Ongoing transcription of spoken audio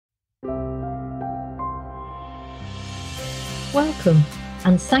Welcome,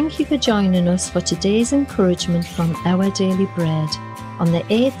 and thank you for joining us for today's encouragement from Our Daily Bread on the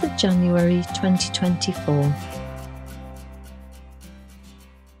 8th of January 2024.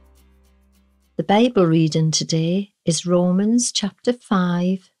 The Bible reading today is Romans chapter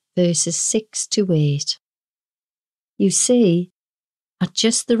 5, verses 6 to 8. You see, at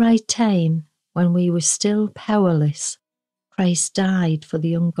just the right time, when we were still powerless, Christ died for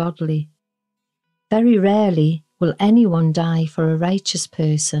the ungodly. Very rarely will anyone die for a righteous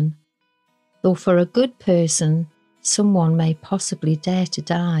person, though for a good person, someone may possibly dare to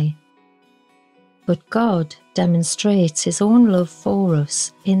die. But God demonstrates His own love for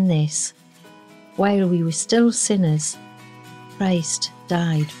us in this: while we were still sinners, Christ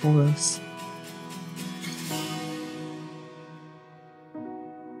died for us.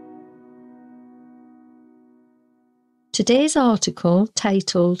 Today's article,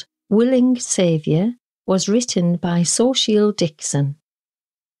 titled Willing Saviour, was written by Xochitl Dixon.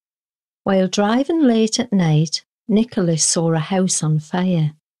 While driving late at night, Nicholas saw a house on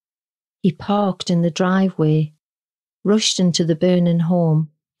fire. He parked in the driveway, rushed into the burning home,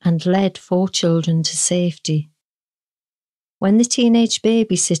 and led 4 children to safety. When the teenage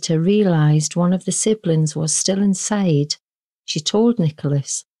babysitter realised one of the siblings was still inside, she told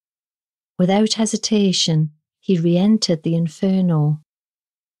Nicholas. Without hesitation, he re-entered the inferno.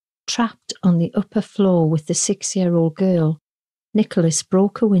 Trapped on the upper floor with the 6-year-old girl, Nicholas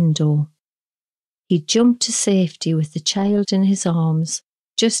broke a window. He jumped to safety with the child in his arms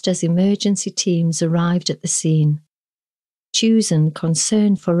just as emergency teams arrived at the scene. Choosing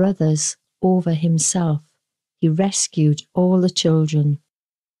concern for others over himself, he rescued all the children.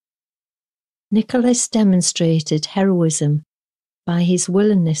 Nicholas demonstrated heroism by his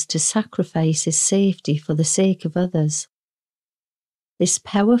willingness to sacrifice his safety for the sake of others. This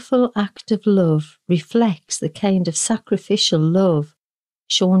powerful act of love reflects the kind of sacrificial love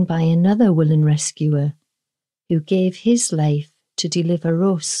shown by another willing rescuer who gave his life to deliver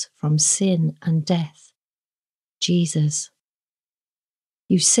us from sin and death, Jesus.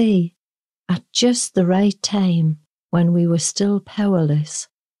 You see, at just the right time, when we were still powerless,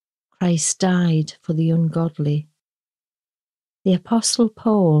 Christ died for the ungodly. The Apostle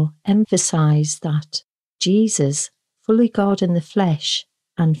Paul emphasized that Jesus, fully God in the flesh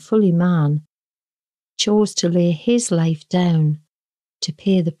and fully man, chose to lay his life down to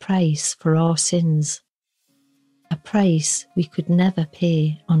pay the price for our sins, a price we could never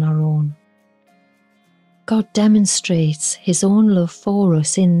pay on our own. God demonstrates His own love for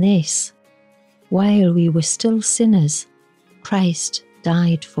us in this: while we were still sinners, Christ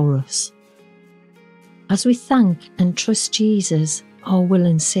died for us. As we thank and trust Jesus, our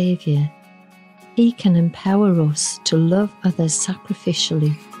willing Saviour, He can empower us to love others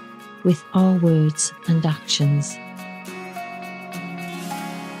sacrificially with our words and actions.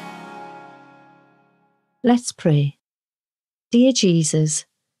 Let's pray. Dear Jesus,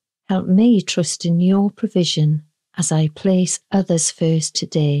 help me trust in your provision as I place others first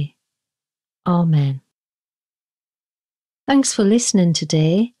today. Amen. Thanks for listening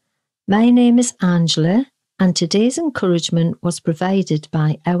today. My name is Angela, and today's encouragement was provided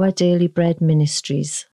by Our Daily Bread Ministries.